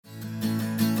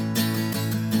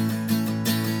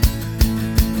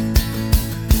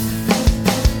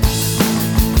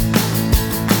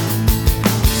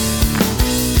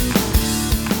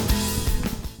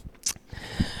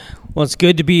Well, it's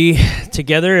good to be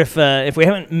together. If we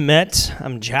haven't met,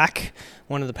 I'm Jack,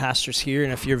 one of the pastors here,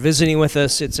 and if you're visiting with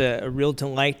us, it's a real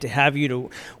delight to have you to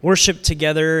worship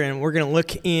together. And we're going to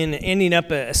look in ending up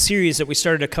a series that we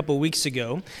started a couple weeks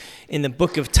ago in the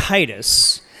book of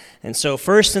Titus. And so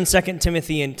 1st and 2nd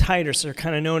Timothy and Titus are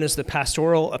kind of known as the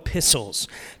pastoral epistles,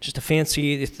 just a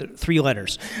fancy three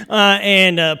letters.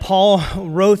 And Paul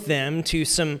wrote them to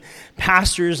some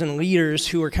pastors and leaders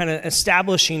who were kind of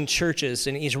establishing churches,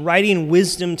 and he's writing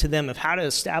wisdom to them of how to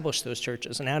establish those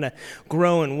churches and how to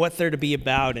grow and what they're to be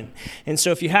about. And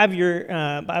so if you have your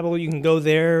Bible, you can go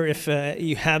there. If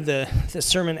you have the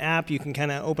sermon app, you can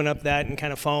kind of open up that and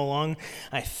kind of follow along.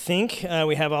 I think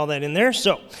we have all that in there.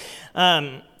 So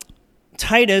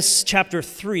Titus chapter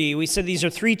 3, we said these are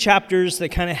three chapters that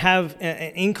kind of have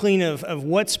an inkling of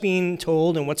what's being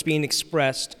told and what's being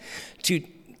expressed to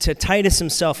Titus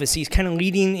himself as he's kind of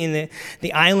leading in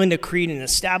the island of Crete and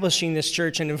establishing this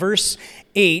church. And in verse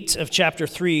 8 of chapter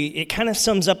 3, it kind of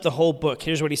sums up the whole book.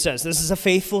 Here's what he says. This is a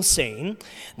faithful saying.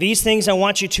 These things I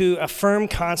want you to affirm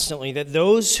constantly, that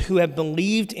those who have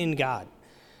believed in God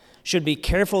should be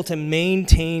careful to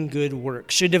maintain good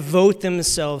works, should devote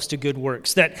themselves to good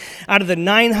works. That out of the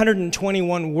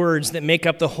 921 words that make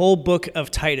up the whole book of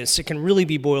Titus, it can really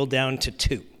be boiled down to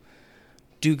two.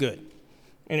 Do good.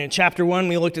 And in chapter 1,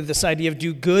 we looked at this idea of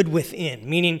do good within,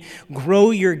 meaning grow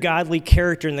your godly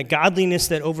character and the godliness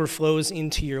that overflows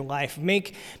into your life.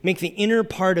 Make the inner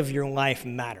part of your life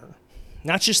matter.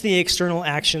 Not just the external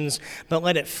actions, but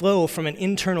let it flow from an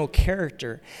internal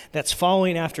character that's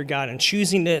following after God and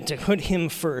choosing to put Him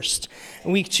first.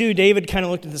 In week 2, David kind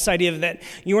of looked at this idea of that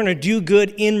you want to do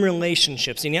good in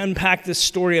relationships. And he unpacked this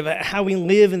story of how we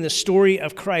live in the story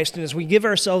of Christ. And as we give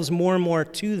ourselves more and more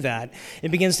to that, it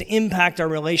begins to impact our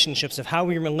relationships of how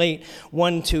we relate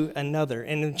one to another.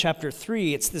 And in chapter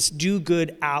 3, it's this do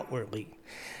good outwardly,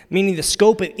 meaning the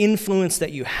scope of influence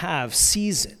that you have,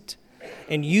 seize it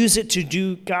and use it to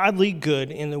do godly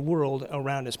good in the world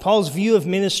around us. Paul's view of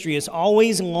ministry is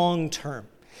always long-term.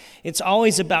 It's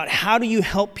always about how do you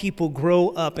help people grow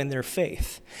up in their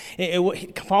faith.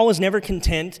 Paul was never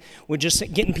content with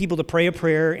just getting people to pray a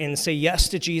prayer and say yes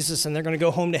to Jesus and they're going to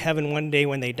go home to heaven one day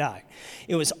when they die.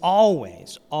 It was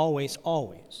always, always,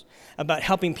 always about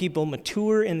helping people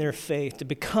mature in their faith, to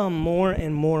become more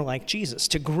and more like Jesus,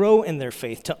 to grow in their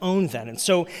faith, to own that. And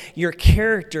so your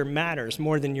character matters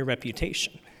more than your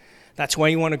reputation. That's why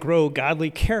you want to grow godly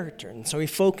character. And so he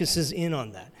focuses in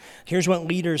on that. Here's what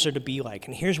leaders are to be like,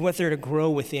 and here's what they're to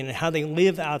grow within and how they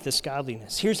live out this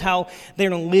godliness. Here's how they're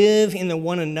to live in the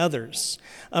one another's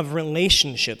of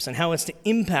relationships and how it's to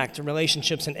impact the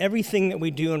relationships and everything that we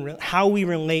do and how we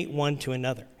relate one to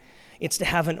another. It's to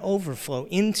have an overflow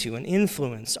into and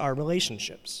influence our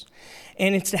relationships.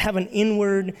 And it's to have an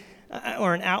inward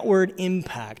or an outward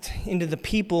impact into the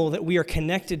people that we are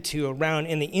connected to around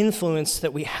and the influence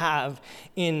that we have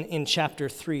in chapter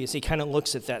 3 as he kind of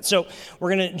looks at that. So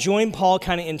we're going to join Paul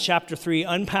kind of in chapter 3,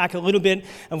 unpack a little bit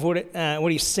of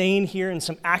what he's saying here and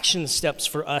some action steps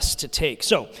for us to take.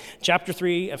 So chapter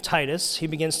 3 of Titus, he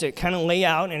begins to kind of lay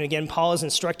out, and again, Paul is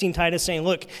instructing Titus saying,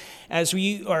 look, as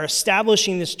we are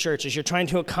establishing this church, as you're trying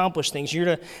to accomplish things,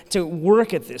 you're to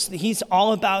work at this. He's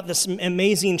all about this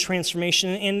amazing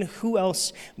transformation, and who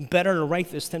else better to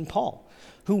write this than Paul,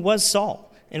 who was Saul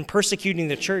and persecuting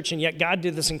the church, and yet God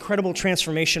did this incredible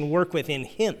transformation work within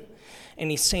him.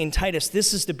 And he's saying, Titus,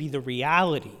 this is to be the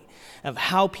reality of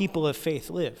how people of faith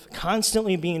live,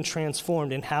 constantly being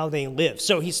transformed in how they live.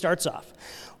 So he starts off.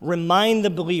 Remind the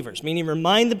believers, meaning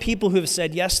remind the people who have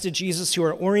said yes to Jesus, who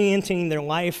are orienting their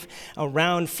life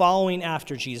around following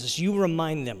after Jesus. You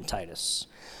remind them, Titus.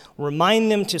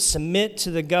 Remind them to submit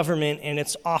to the government and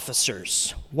its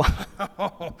officers.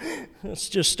 Wow, let's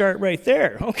just start right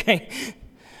there. Okay.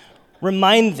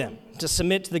 Remind them to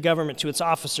submit to the government, to its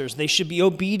officers. They should be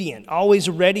obedient, always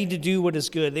ready to do what is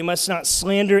good. They must not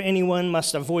slander anyone,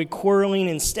 must avoid quarreling.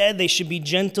 Instead, they should be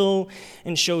gentle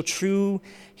and show true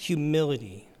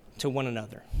humility to one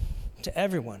another, to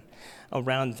everyone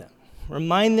around them.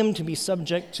 Remind them to be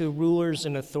subject to rulers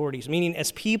and authorities, meaning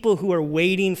as people who are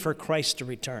waiting for Christ to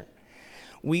return.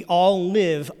 We all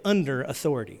live under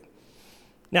authority.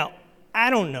 Now,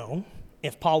 I don't know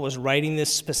if Paul was writing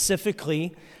this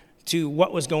specifically to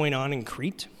what was going on in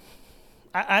Crete.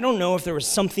 I don't know if there was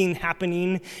something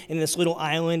happening in this little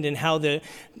island and how the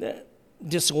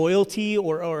disloyalty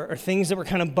or things that were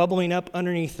kind of bubbling up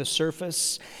underneath the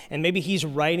surface. And maybe he's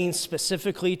writing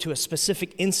specifically to a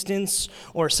specific instance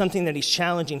or something that he's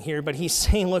challenging here, but he's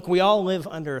saying, look, we all live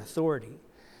under authority.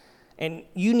 And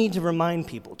you need to remind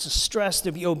people to stress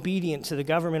to be obedient to the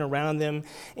government around them.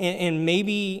 And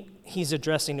maybe he's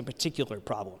addressing a particular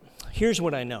problem. here's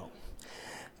what I know.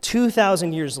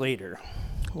 2,000 years later,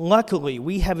 luckily,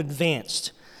 we have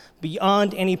advanced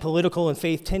beyond any political and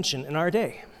faith tension in our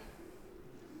day.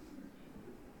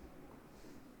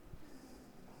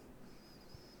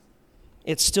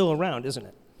 It's still around, isn't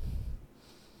it?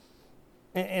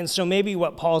 And so maybe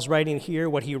what Paul's writing here,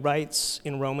 what he writes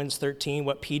in Romans 13,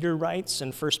 what Peter writes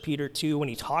in 1 Peter 2, when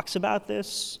he talks about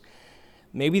this,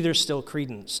 maybe there's still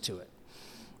credence to it.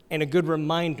 And a good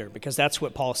reminder, because that's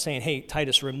what Paul's saying. Hey,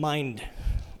 Titus, remind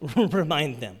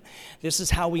them. This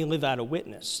is how we live out a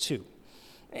witness, too.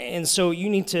 And so you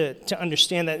need to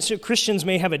understand that. So Christians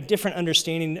may have a different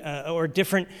understanding or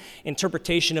different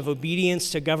interpretation of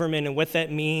obedience to government and what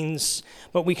that means,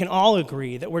 but we can all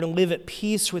agree that we're to live at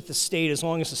peace with the state as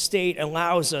long as the state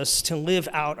allows us to live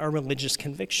out our religious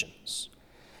convictions.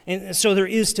 And so there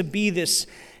is to be this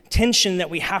tension that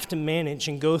we have to manage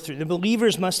and go through. The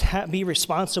believers must be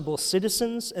responsible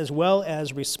citizens as well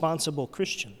as responsible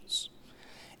Christians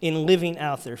in living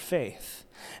out their faith.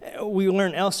 We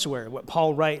learn elsewhere what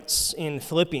Paul writes in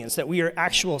Philippians, that we are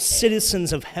actual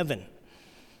citizens of heaven.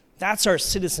 That's our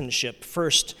citizenship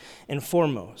first and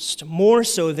foremost, more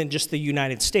so than just the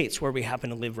United States where we happen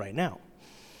to live right now.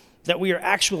 That we are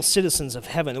actual citizens of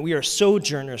heaven, that we are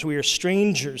sojourners, we are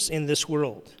strangers in this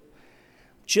world.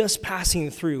 Just passing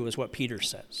through is what Peter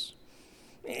says.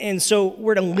 And so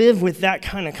we're to live with that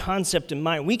kind of concept in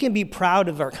mind. We can be proud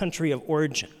of our country of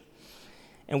origin,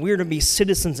 and we're to be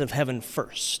citizens of heaven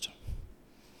first.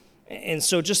 And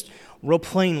so just real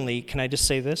plainly, can I just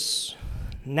say this?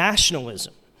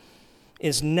 Nationalism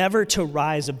is never to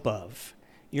rise above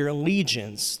your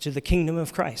allegiance to the kingdom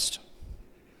of Christ.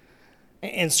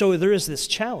 And so there is this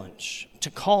challenge to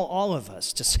call all of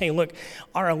us to say, look,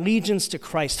 our allegiance to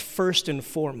Christ first and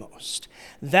foremost,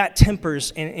 that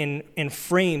tempers and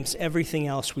frames everything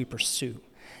else we pursue.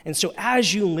 And so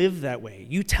as you live that way,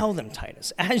 you tell them,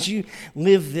 Titus, as you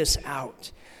live this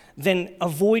out, then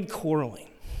avoid quarreling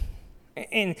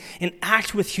and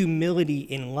act with humility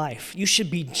in life. You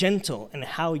should be gentle in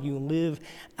how you live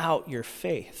out your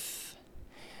faith.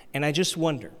 And I just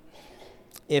wonder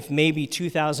if maybe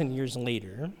 2,000 years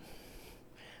later,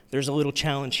 there's a little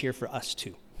challenge here for us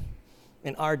too,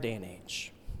 in our day and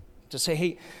age, to say,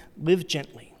 hey, live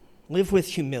gently, live with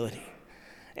humility,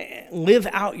 live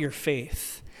out your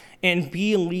faith, and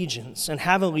be allegiance and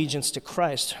have allegiance to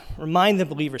Christ. Remind the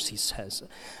believers, he says,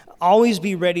 always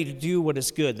be ready to do what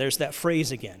is good. There's that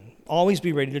phrase again, always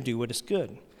be ready to do what is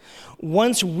good.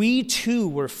 Once we too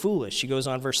were foolish, he goes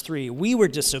on, verse 3, we were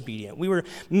disobedient. We were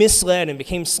misled and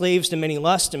became slaves to many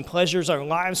lusts and pleasures. Our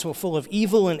lives were full of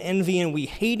evil and envy, and we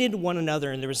hated one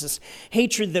another. And there was this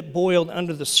hatred that boiled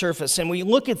under the surface. And we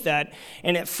look at that,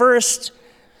 and at first,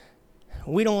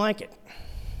 we don't like it.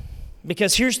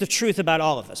 Because here's the truth about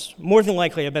all of us. More than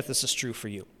likely, I bet this is true for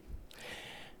you.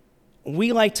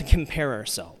 We like to compare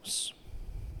ourselves.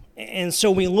 And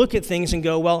so we look at things and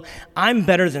go, well, I'm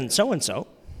better than so-and-so.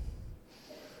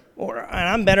 Or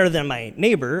I'm better than my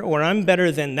neighbor, or I'm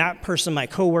better than that person, my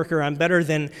coworker, I'm better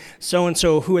than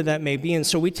so-and-so, whoever that may be. And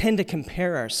so we tend to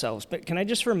compare ourselves. But can I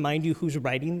just remind you who's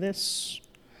writing this?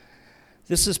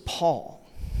 This is Paul.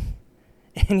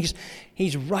 And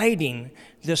he's writing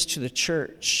this to the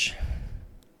church.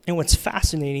 And what's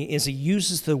fascinating is he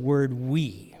uses the word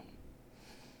we.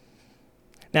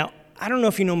 Now, I don't know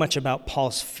if you know much about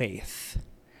Paul's faith.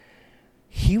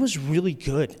 He was really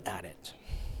good at it.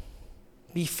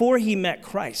 Before he met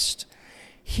Christ,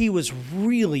 he was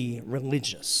really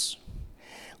religious.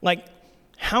 Like,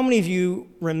 how many of you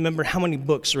remember how many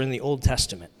books are in the Old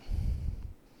Testament?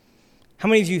 How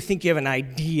many of you think you have an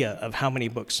idea of how many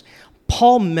books?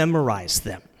 Paul memorized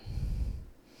them,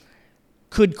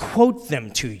 could quote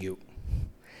them to you.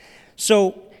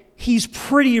 So he's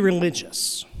pretty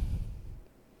religious.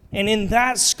 And in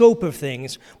that scope of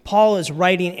things, Paul is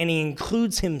writing, and he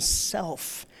includes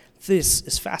himself. This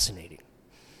is fascinating.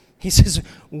 He says,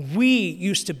 we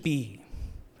used to be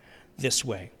this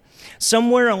way.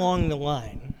 Somewhere along the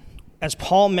line, as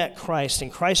Paul met Christ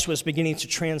and Christ was beginning to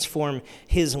transform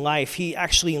his life, he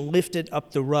actually lifted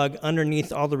up the rug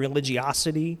underneath all the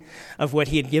religiosity of what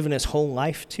he had given his whole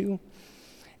life to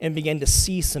and began to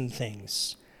see some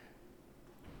things,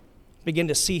 began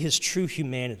to see his true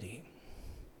humanity.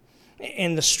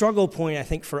 And the struggle point, I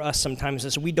think, for us sometimes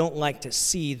is we don't like to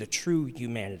see the true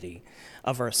humanity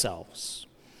of ourselves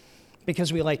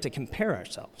because we like to compare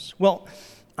ourselves. Well,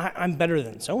 I'm better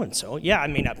than so-and-so. Yeah, I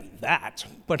may not be that,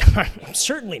 but I'm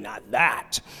certainly not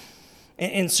that.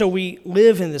 And so we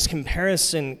live in this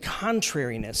comparison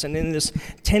contrariness and in this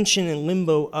tension and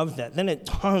limbo of that. Then it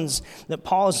dawns that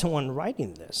Paul is the one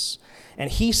writing this.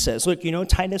 And he says, look,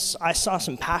 Titus, I saw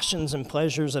some passions and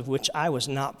pleasures of which I was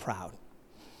not proud.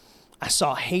 I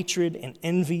saw hatred and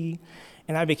envy,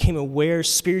 and I became aware,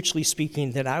 spiritually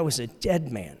speaking, that I was a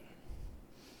dead man,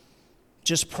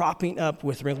 just propping up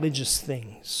with religious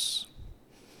things.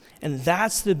 And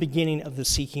that's the beginning of the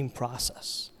seeking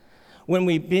process. When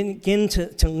we begin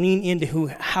to lean into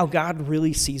how God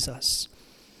really sees us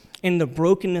and the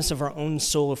brokenness of our own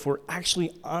soul, if we're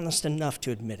actually honest enough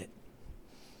to admit it.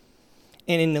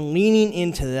 And in the leaning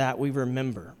into that, we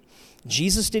remember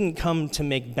Jesus didn't come to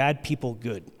make bad people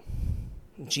good.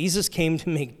 Jesus came to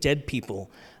make dead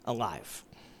people alive.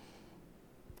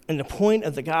 And the point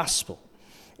of the gospel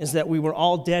is that we were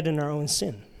all dead in our own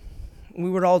sin. We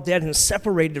were all dead and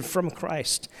separated from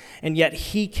Christ, and yet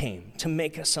he came to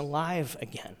make us alive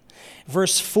again.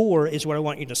 Verse 4 is what I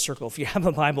want you to circle. If you have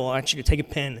a Bible, I want you to take a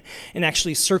pen and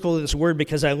actually circle this word,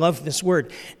 because I love this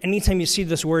word. Anytime you see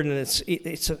this word and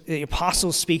it's the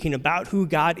apostles speaking about who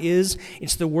God is,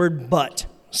 it's the word but.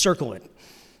 Circle it.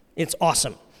 It's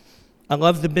awesome. I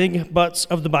love the big buts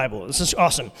of the Bible. This is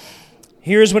awesome.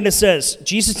 Here's what it says.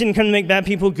 Jesus didn't come to make bad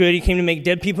people good. He came to make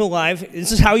dead people alive.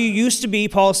 This is how you used to be,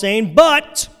 Paul's saying.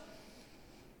 But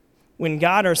when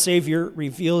God, our Savior,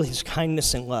 revealed his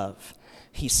kindness and love,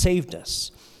 he saved us.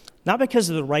 Not because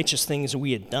of the righteous things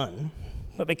we had done,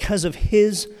 but because of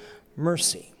his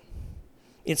mercy.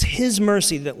 It's his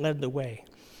mercy that led the way.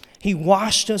 He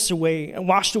washed away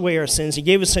our sins. He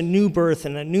gave us a new birth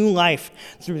and a new life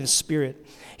through the Spirit.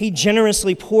 He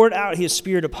generously poured out his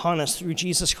Spirit upon us through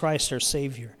Jesus Christ, our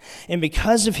Savior. And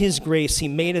because of his grace, he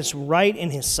made us right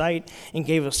in his sight and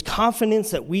gave us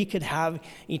confidence that we could have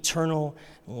eternal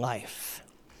life.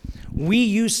 We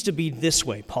used to be this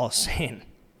way, Paul's saying.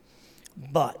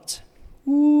 But,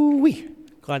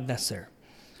 glad that's there.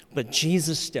 But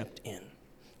Jesus stepped in.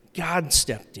 God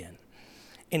stepped in.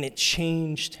 And it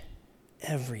changed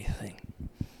everything.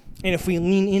 And if we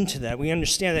lean into that, we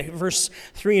understand that verse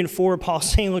 3 and 4,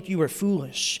 Paul's saying, look, you were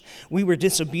foolish. We were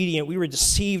disobedient. We were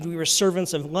deceived. We were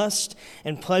servants of lust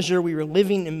and pleasure. We were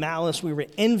living in malice. We were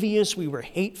envious. We were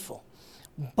hateful.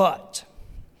 But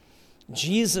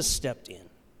Jesus stepped in.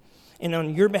 And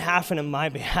on your behalf and on my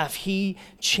behalf, he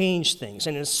changed things.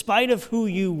 And in spite of who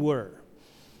you were,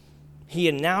 he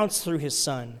announced through his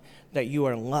Son that you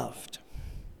are loved.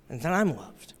 And that I'm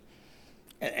loved.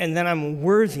 And that I'm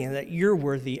worthy and that you're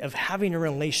worthy of having a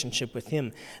relationship with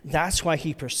him. That's why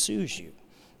he pursues you.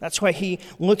 That's why he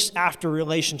looks after a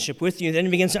relationship with you. Then he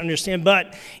begins to understand,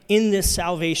 but in this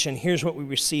salvation, here's what we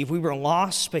receive. We were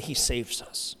lost, but he saves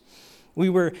us. We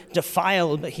were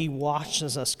defiled, but he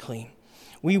washes us clean.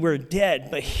 We were dead,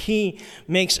 but he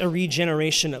makes a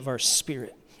regeneration of our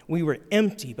spirit. We were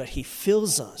empty, but he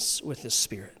fills us with his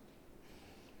Spirit.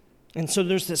 And so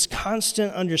there's this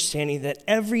constant understanding that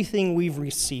everything we've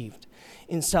received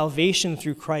in salvation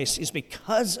through Christ is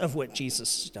because of what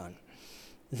Jesus has done.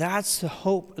 That's the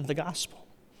hope of the gospel.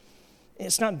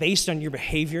 It's not based on your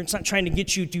behavior. It's not trying to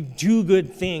get you to do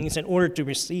good things in order to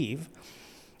receive.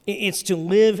 It's to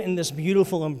live in this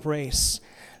beautiful embrace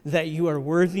that you are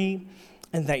worthy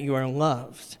and that you are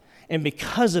loved. And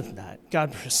because of that,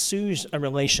 God pursues a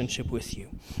relationship with you.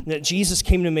 That Jesus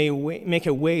came to make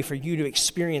a way for you to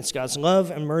experience God's love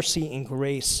and mercy and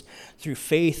grace through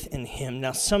faith in him.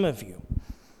 Now, some of you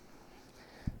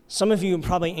have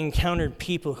probably encountered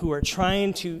people who are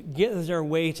trying to get their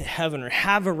way to heaven or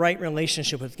have a right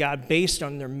relationship with God based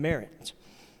on their merit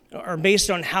or based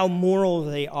on how moral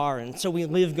they are. And so we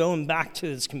live going back to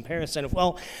this comparison of,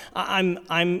 well,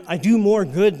 I do more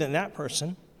good than that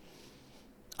person.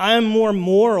 I'm more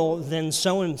moral than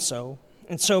so-and-so.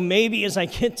 And so maybe as I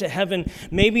get to heaven,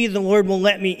 maybe the Lord will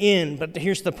let me in. But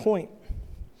here's the point.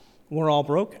 We're all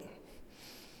broken.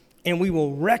 And we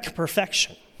will wreck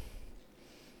perfection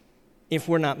if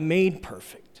we're not made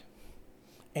perfect.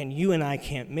 And you and I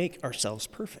can't make ourselves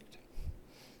perfect.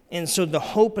 And so the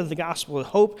hope of the gospel, the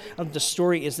hope of the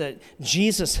story is that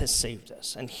Jesus has saved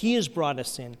us and he has brought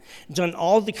us in, done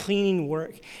all the cleaning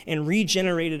work and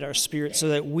regenerated our spirit so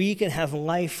that we can have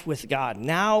life with God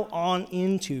now on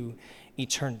into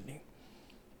eternity.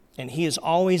 And he is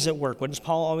always at work. What is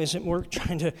Paul always at work?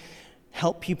 Trying to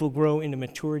help people grow into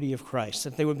maturity of Christ,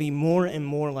 that they would be more and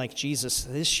more like Jesus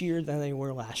this year than they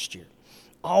were last year.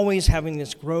 Always having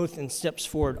this growth and steps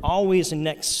forward, always the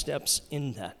next steps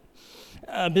in that.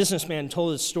 A businessman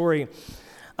told his story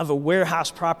of a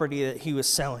warehouse property that he was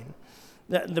selling.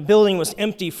 The building was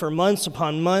empty for months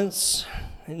upon months.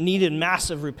 needed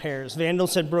massive repairs.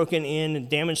 Vandals had broken in and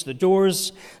damaged the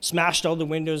doors, smashed all the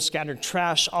windows, scattered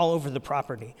trash all over the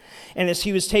property. And as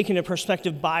he was taking a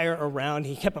prospective buyer around,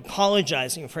 he kept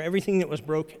apologizing for everything that was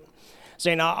broken,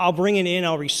 saying, I'll bring it in,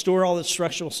 I'll restore all the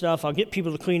structural stuff, I'll get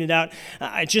people to clean it out.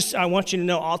 I want you to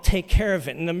know I'll take care of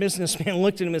it. And the businessman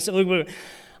looked at him and said, look,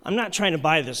 I'm not trying to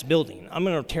buy this building. I'm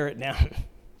going to tear it down.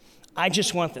 I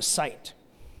just want the site.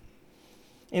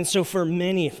 And so for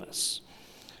many of us,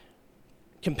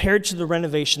 compared to the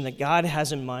renovation that God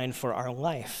has in mind for our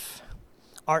life,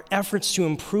 our efforts to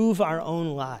improve our own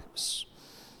lives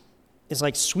is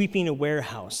like sweeping a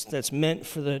warehouse that's meant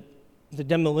for the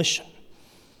demolition.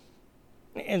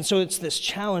 And so it's this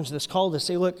challenge, this call to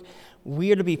say, look,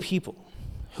 we are to be people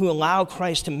who allow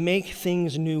Christ to make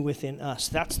things new within us.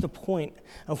 That's the point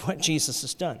of what Jesus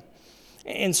has done.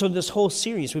 And so this whole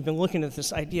series, we've been looking at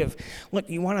this idea of, look,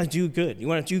 you want to do good. You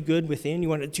want to do good within. You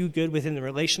want to do good within the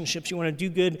relationships. You want to do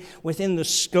good within the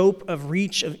scope of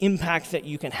reach of impact that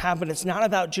you can have. But it's not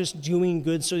about just doing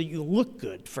good so that you look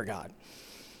good for God.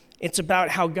 It's about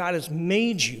how God has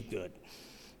made you good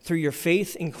through your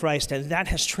faith in Christ, and that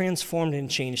has transformed and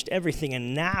changed everything.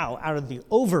 And now, out of the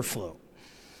overflow,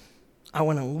 I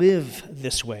want to live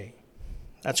this way.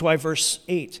 That's why verse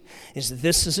 8 is,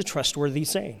 this is a trustworthy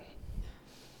saying.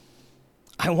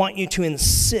 I want you to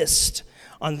insist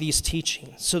on these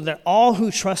teachings so that all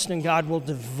who trust in God will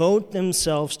devote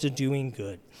themselves to doing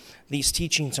good. These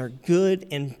teachings are good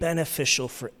and beneficial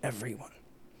for everyone.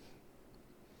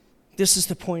 This is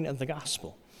the point of the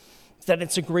gospel, that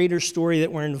it's a greater story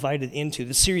that we're invited into.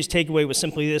 The series takeaway was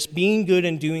simply this: being good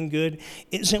and doing good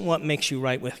isn't what makes you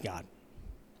right with God.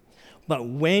 But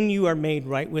when you are made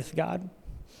right with God,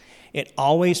 it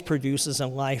always produces a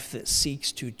life that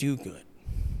seeks to do good.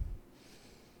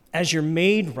 As you're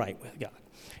made right with God,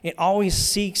 it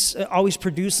always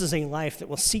produces a life that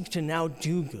will seek to now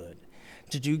do good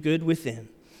within,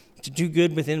 to do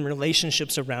good within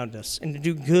relationships around us, and to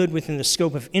do good within the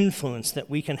scope of influence that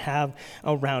we can have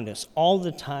around us all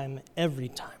the time, every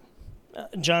time.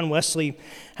 John Wesley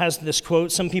has this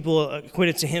quote. Some people equate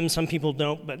it to him, some people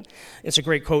don't, but it's a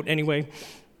great quote anyway.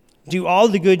 Do all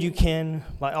the good you can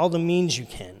by all the means you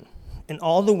can, in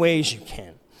all the ways you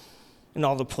can, in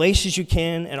all the places you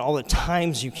can, and all the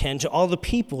times you can, to all the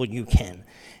people you can,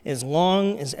 as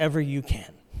long as ever you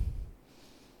can.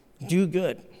 Do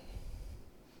good.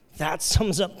 That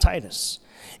sums up Titus.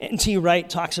 N.T. Wright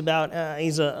talks about,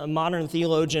 he's a modern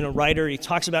theologian, a writer, he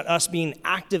talks about us being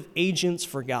active agents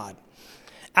for God.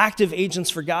 Active agents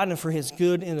for God and for his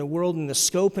good in the world and the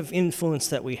scope of influence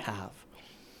that we have.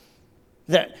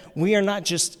 That we are not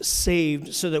just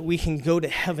saved so that we can go to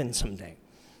heaven someday.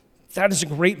 That is a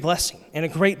great blessing and a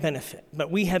great benefit.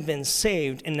 But we have been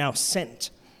saved and now sent.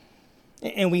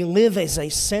 And we live as a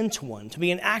sent one, to be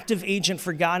an active agent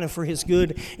for God and for his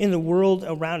good in the world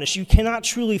around us. You cannot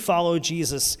truly follow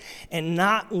Jesus and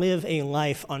not live a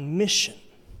life on mission.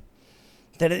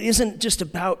 That it isn't just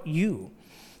about you.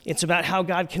 It's about how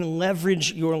God can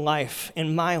leverage your life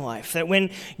and my life. That when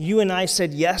you and I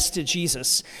said yes to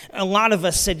Jesus, a lot of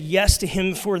us said yes to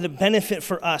him for the benefit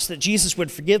for us, that Jesus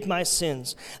would forgive my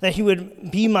sins, that he would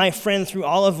be my friend through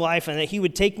all of life, and that he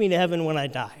would take me to heaven when I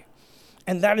die.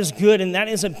 And that is good, and that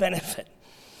is a benefit.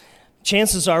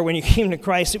 Chances are when you came to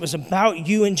Christ, it was about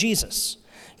you and Jesus.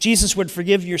 Jesus would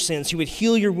forgive your sins. He would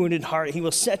heal your wounded heart. He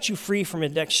will set you free from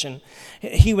addiction.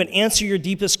 He would answer your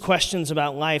deepest questions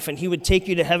about life, and he would take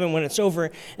you to heaven when it's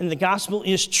over. And the gospel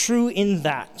is true in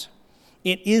that.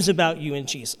 It is about you and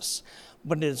Jesus,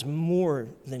 but it is more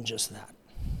than just that.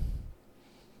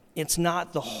 It's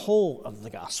not the whole of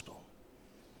the gospel.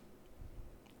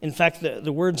 In fact,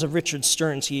 the words of Richard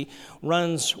Stearns, he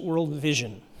runs World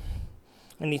Vision.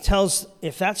 And he tells,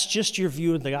 if that's just your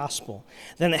view of the gospel,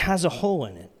 then it has a hole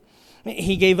in it.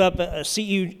 He gave up a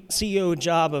CEO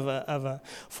job of a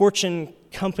Fortune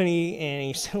company, and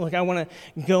he said, look, I want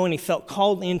to go, and he felt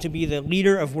called in to be the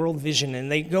leader of World Vision,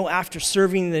 and they go after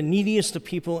serving the neediest of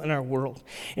people in our world.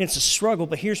 And it's a struggle,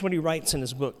 but here's what he writes in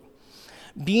his book.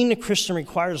 Being a Christian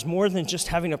requires more than just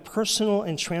having a personal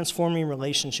and transforming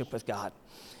relationship with God.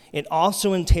 It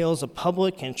also entails a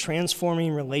public and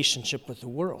transforming relationship with the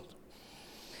world.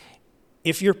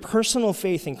 If your personal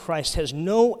faith in Christ has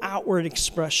no outward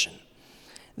expression,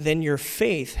 then your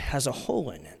faith has a hole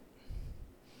in it.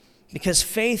 Because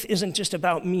faith isn't just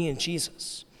about me and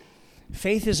Jesus.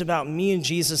 Faith is about me and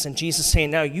Jesus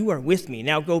saying, now you are with me,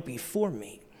 now go before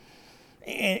me.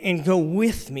 And go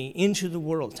with me into the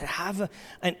world to have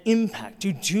an impact,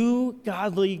 to do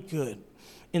godly good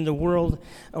in the world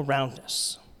around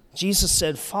us. Jesus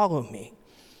said, follow me,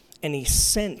 and he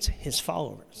sent his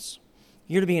followers.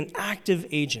 You're to be an active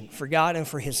agent for God and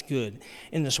for his good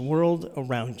in this world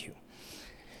around you.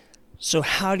 So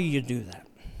how do you do that?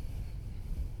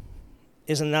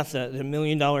 Isn't that the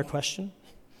million-dollar question?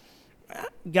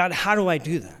 God, how do I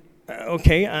do that?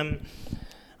 Okay,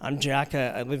 I'm Jack.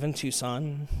 I live in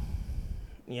Tucson.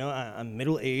 I'm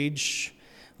middle-aged.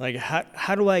 Like,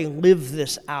 how do I live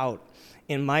this out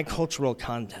in my cultural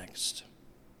context?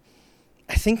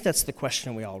 I think that's the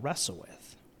question we all wrestle with.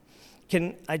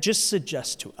 Can I just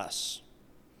suggest to us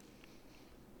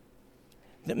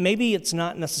that maybe it's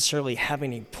not necessarily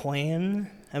having a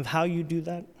plan of how you do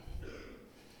that,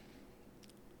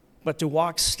 but to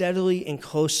walk steadily and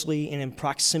closely and in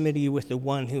proximity with the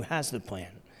one who has the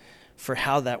plan for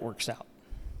how that works out.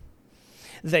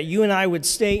 That you and I would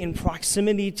stay in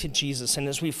proximity to Jesus, and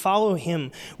as we follow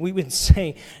him, we would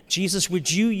say, Jesus, would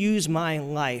you use my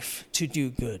life to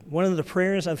do good? One of the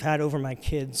prayers I've had over my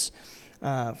kids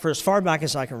for as far back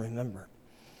as I can remember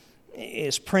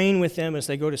is praying with them as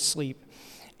they go to sleep,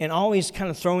 and always kind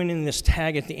of throwing in this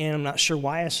tag at the end. I'm not sure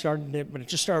why I started it, but I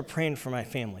just started praying for my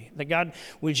family. That God,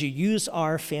 would you use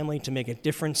our family to make a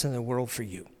difference in the world for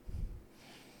you?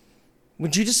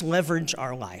 Would you just leverage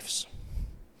our lives?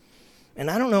 And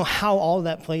I don't know how all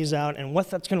that plays out and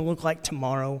what that's going to look like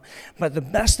tomorrow, but the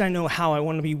best I know how, I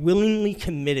want to be willingly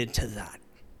committed to that.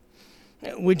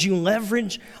 Would you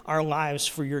leverage our lives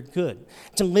for your good,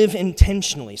 to live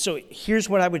intentionally? So here's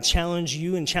what I would challenge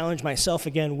you and challenge myself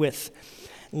again with.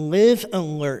 Live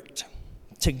alert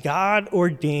to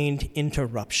God-ordained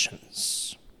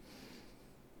interruptions.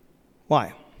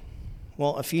 Why?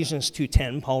 Well, Ephesians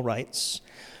 2:10, Paul writes,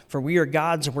 "For we are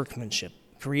God's workmanship,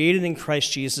 created in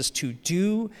Christ Jesus to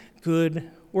do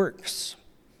good works."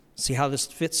 See how this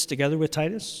fits together with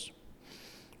Titus?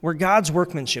 We're God's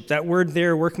workmanship. That word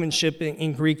there, workmanship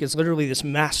in Greek, is literally this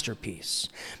masterpiece,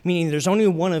 meaning there's only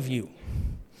one of you.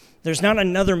 There's not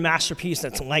another masterpiece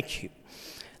that's like you.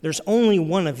 There's only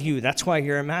one of you. That's why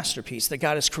you're a masterpiece that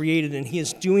God has created, and he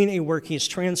is doing a work. He is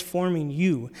transforming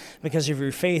you because of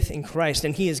your faith in Christ,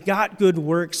 and he has got good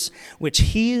works which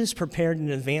he is prepared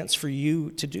in advance for you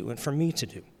to do and for me to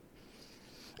do.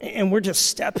 And we're to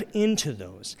step into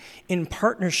those in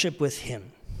partnership with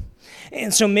him.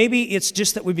 And so maybe it's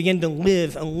just that we begin to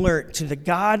live alert to the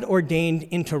God-ordained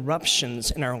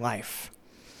interruptions in our life.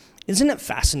 Isn't it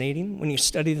fascinating when you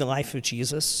study the life of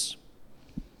Jesus?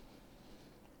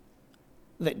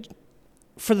 That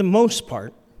for the most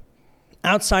part,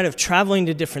 outside of traveling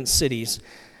to different cities,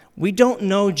 we don't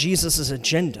know Jesus'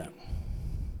 agenda.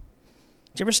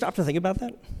 Did you ever stop to think about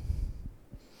that?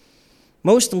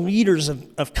 Most leaders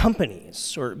of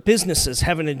companies or businesses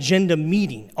have an agenda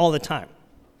meeting all the time.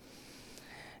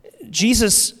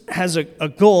 Jesus has a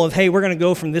goal of, hey, we're going to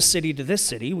go from this city to this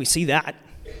city. We see that.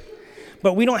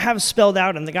 But we don't have spelled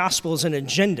out in the Gospels an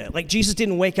agenda. Like Jesus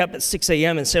didn't wake up at 6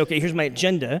 a.m. and say, okay, here's my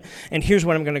agenda, and here's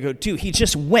what I'm going to go do. He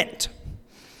just went.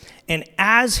 And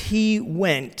as he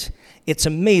went, it's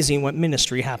amazing what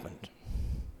ministry happened.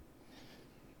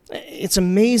 It's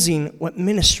amazing what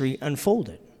ministry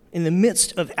unfolded in the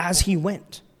midst of as he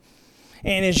went.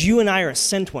 And as you and I are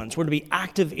sent ones, we're to be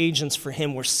active agents for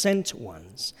him. We're sent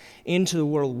ones into the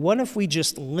world. What if we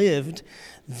just lived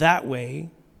that way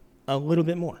a little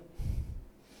bit more?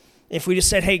 If we just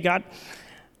said, hey, God,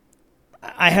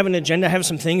 I have an agenda, I have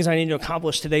some things I need to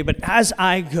accomplish today, but as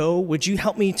I go, would you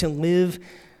help me to live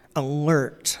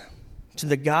alert to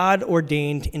the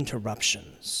God-ordained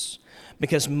interruptions?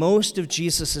 Because most of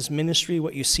Jesus' ministry,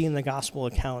 what you see in the gospel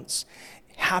accounts,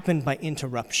 happened by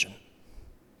interruption.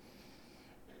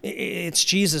 It's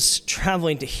Jesus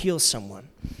traveling to heal someone,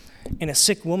 and a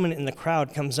sick woman in the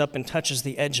crowd comes up and touches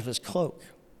the edge of his cloak,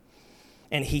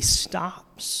 and he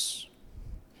stops.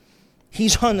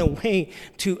 He's on the way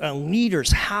to a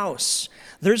leader's house.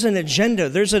 There's an agenda.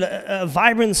 There's a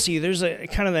vibrancy. There's a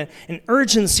kind of an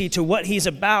urgency to what he's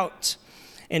about.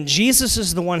 And Jesus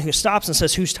is the one who stops and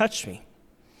says, who's touched me?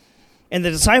 And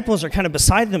the disciples are kind of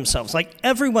beside themselves, like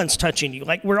everyone's touching you.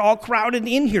 Like we're all crowded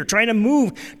in here trying to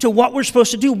move to what we're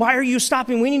supposed to do. Why are you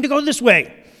stopping? We need to go this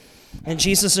way. And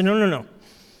Jesus said, no.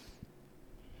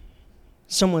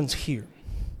 Someone's here.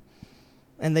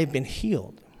 And they've been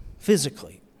healed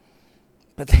physically.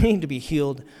 But they need to be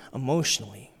healed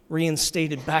emotionally,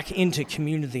 reinstated back into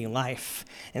community life.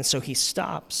 And so he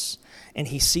stops and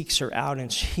he seeks her out,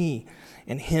 and she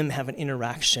and him have an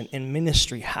interaction, and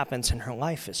ministry happens, and her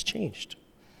life is changed.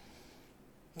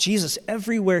 Jesus,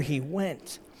 everywhere he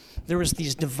went, there was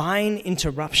these divine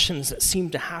interruptions that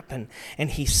seemed to happen,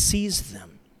 and he sees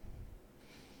them.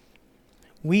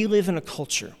 We live in a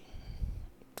culture,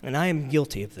 and I am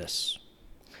guilty of this.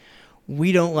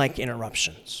 We don't like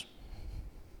interruptions.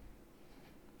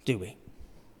 Do we?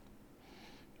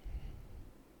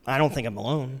 I don't think I'm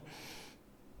alone.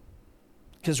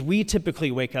 Because we typically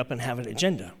wake up and have an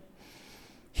agenda.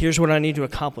 Here's what I need to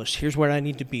accomplish. Here's where I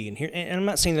need to be. And I'm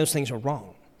not saying those things are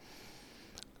wrong.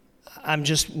 I'm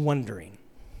just wondering,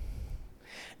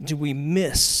 do we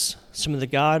miss some of the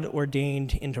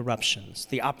God-ordained interruptions,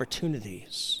 the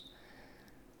opportunities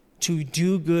to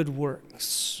do good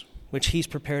works, which he's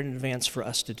prepared in advance for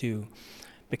us to do,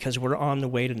 because we're on the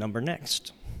way to number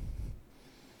next?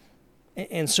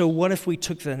 And so what if we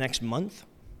took the next month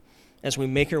as we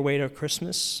make our way to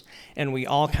Christmas and we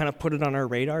all kind of put it on our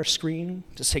radar screen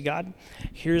to say, God,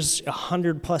 here's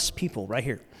 100+ people right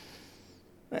here.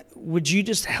 Would you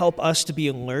just help us to be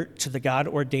alert to the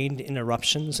God-ordained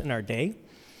interruptions in our day?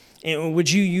 And would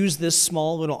you use this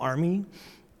small little army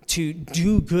to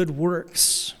do good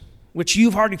works, which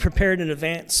you've already prepared in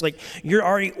advance? Like, you're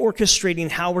already orchestrating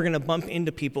how we're going to bump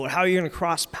into people, how you're going to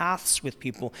cross paths with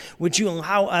people. Would you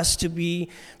allow us to be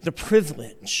the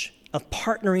privilege of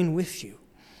partnering with you,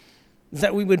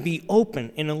 that we would be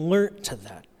open and alert to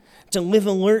that, to live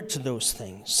alert to those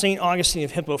things? St. Augustine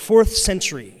of Hippo, 4th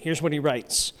century, here's what he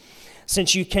writes.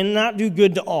 Since you cannot do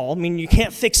good to all, I mean, you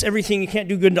can't fix everything, you can't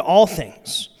do good to all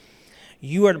things,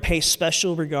 you are to pay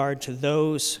special regard to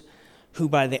those who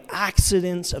by the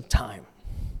accidents of time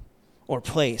or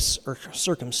place or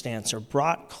circumstance are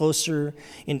brought closer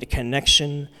into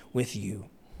connection with you.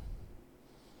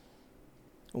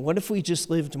 What if we just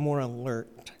lived more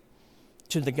alert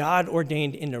to the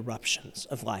God-ordained interruptions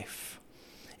of life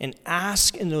and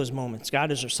ask in those moments,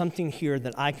 God, is there something here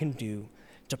that I can do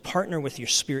to partner with your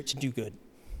Spirit to do good?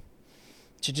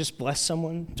 To just bless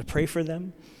someone, to pray for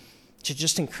them, to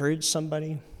just encourage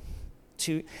somebody,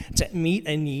 to meet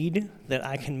a need that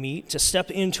I can meet, to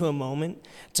step into a moment,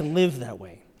 to live that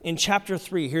way. In chapter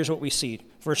 3, here's what we see.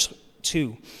 Verse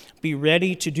 2, be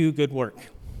ready to do good work.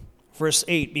 Verse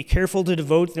 8, be careful to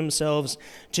devote themselves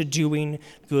to doing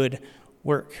good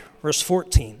work. Verse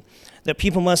 14, that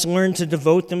people must learn to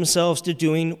devote themselves to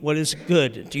doing what is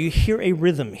good. Do you hear a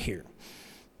rhythm here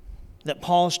that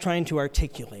Paul is trying to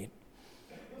articulate?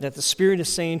 That the Spirit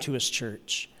is saying to his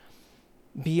church,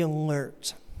 be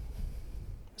alert.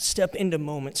 Step into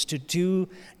moments to do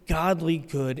godly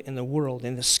good in the world,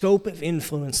 in the scope of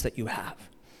influence that you have.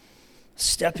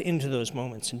 Step into those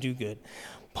moments and do good.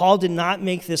 Paul did not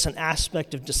make this an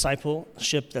aspect of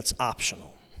discipleship that's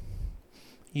optional.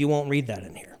 You won't read that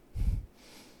in here.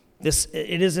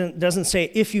 Doesn't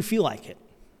say if you feel like it,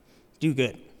 do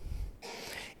good.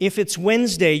 If it's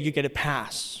Wednesday, you get a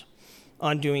pass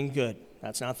on doing good.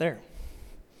 That's not there.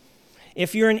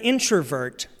 If you're an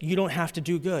introvert, you don't have to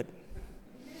do good.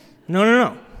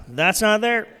 No. That's not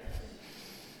there.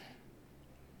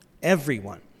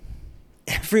 Everyone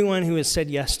who has said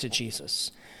yes to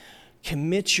Jesus,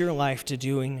 commit your life to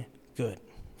doing good.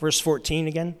 Verse 14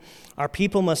 again, our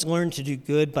people must learn to do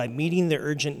good by meeting the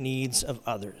urgent needs of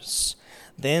others.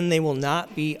 Then they will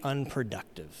not be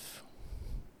unproductive.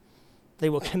 They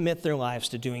will commit their lives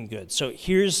to doing good. So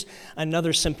here's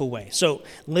another simple way. So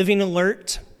living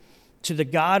alert to the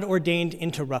God-ordained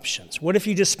interruptions. What if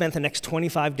you just spent the next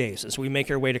 25 days as we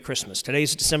make our way to Christmas?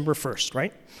 Today's December 1st,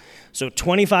 right? So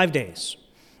 25 days.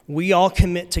 We all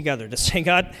commit together to say,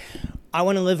 God, I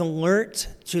want to live alert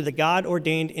to the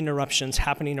God-ordained interruptions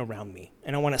happening around me,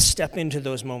 and I want to step into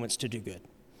those moments to do good.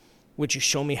 Would you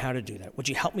show me how to do that? Would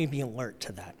you help me be alert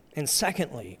to that? And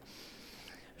secondly,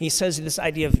 he says this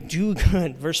idea of do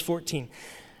good, verse 14.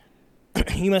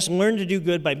 You must learn to do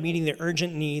good by meeting the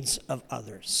urgent needs of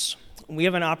others. We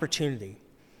have an opportunity.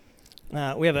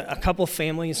 We have a couple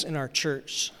families in our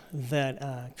church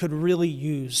that could really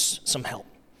use some help.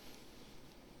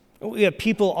 We have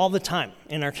people all the time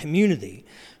in our community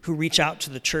who reach out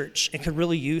to the church and could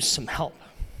really use some help.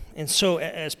 And so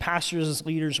as pastors, as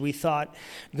leaders, we thought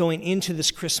going into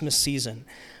this Christmas season,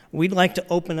 we'd like to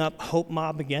open up Hope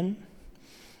Mob again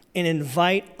and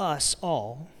invite us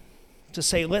all to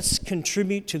say, let's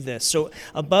contribute to this. So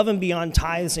above and beyond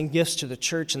tithes and gifts to the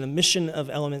church and the mission of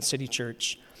Element City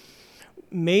Church,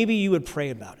 maybe you would pray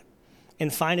about it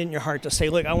and find it in your heart to say,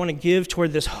 look, I want to give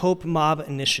toward this Hope Mob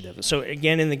initiative. So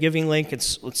again, in the giving link,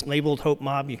 it's labeled Hope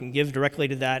Mob. You can give directly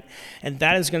to that. And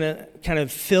that is going to kind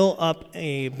of fill up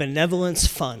a benevolence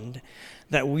fund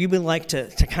that we would like to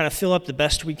kind of fill up the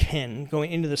best we can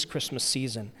going into this Christmas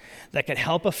season that could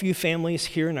help a few families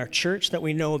here in our church that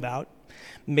we know about,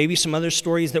 maybe some other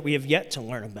stories that we have yet to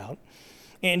learn about,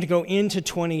 and to go into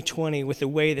 2020 with a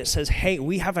way that says, hey,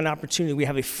 we have an opportunity, we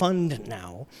have a fund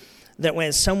now, that when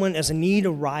as a need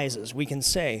arises, we can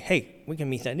say, hey, we can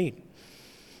meet that need.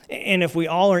 And if we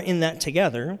all are in that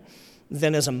together,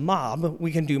 then as a mob,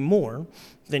 we can do more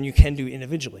than you can do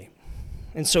individually.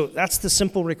 And so that's the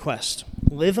simple request.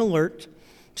 Live alert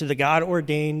to the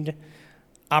God-ordained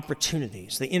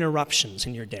opportunities, the interruptions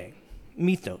in your day.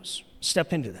 Meet those.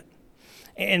 Step into them.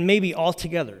 And maybe all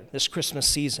together this Christmas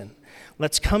season,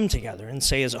 let's come together and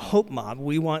say, as a Hope Mob,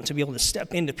 we want to be able to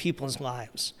step into people's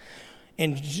lives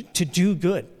and to do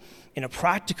good in a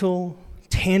practical,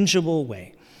 tangible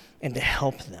way and to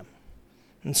help them.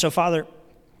 And so, Father,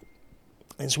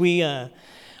 as we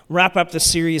wrap up the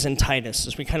series in Titus,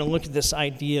 as we kind of look at this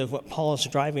idea of what Paul is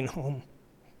driving home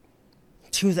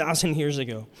 2,000 years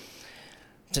ago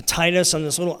to Titus on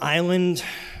this little island,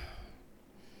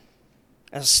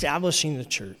 establishing the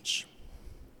church.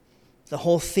 The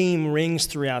whole theme rings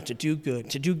throughout to do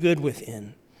good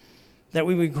within, that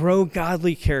we would grow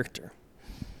godly character,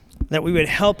 that we would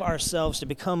help ourselves to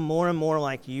become more and more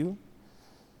like you,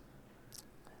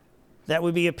 that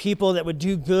would be a people that would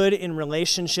do good in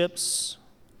relationships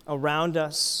around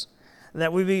us,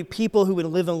 that we would be people who would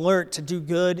live alert to do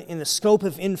good in the scope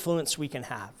of influence we can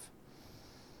have.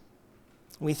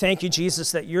 We thank you,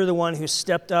 Jesus, that you're the one who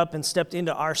stepped up and stepped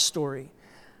into our story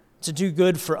to do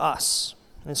good for us.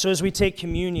 And so as we take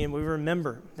communion, we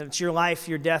remember that it's your life,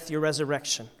 your death, your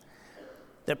resurrection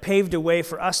that paved a way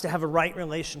for us to have a right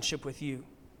relationship with you.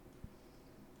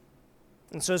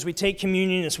 And so as we take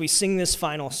communion, as we sing this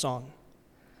final song,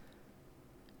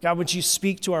 God, would you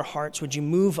speak to our hearts? Would you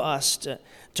move us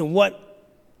to what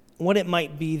it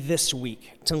might be this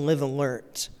week to live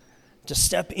alert, to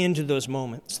step into those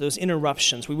moments, those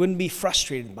interruptions. We wouldn't be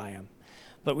frustrated by them,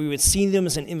 but we would see them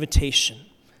as an invitation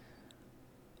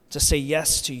to say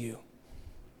yes to you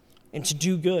and to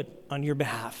do good on your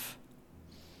behalf.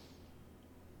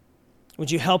 Would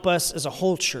you help us as a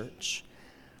whole church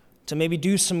to maybe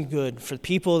do some good for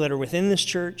people that are within this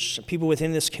church, people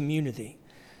within this community,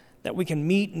 that we can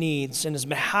meet needs and as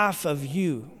behalf of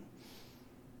you,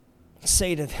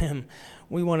 say to them,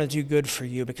 we want to do good for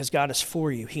you because God is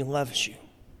for you. He loves you.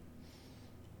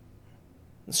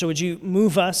 And so would you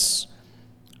move us?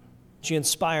 Would you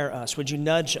inspire us? Would you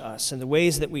nudge us in the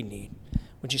ways that we need?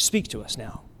 Would you speak to us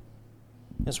now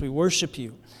as we worship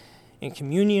you in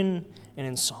communion and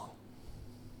in song?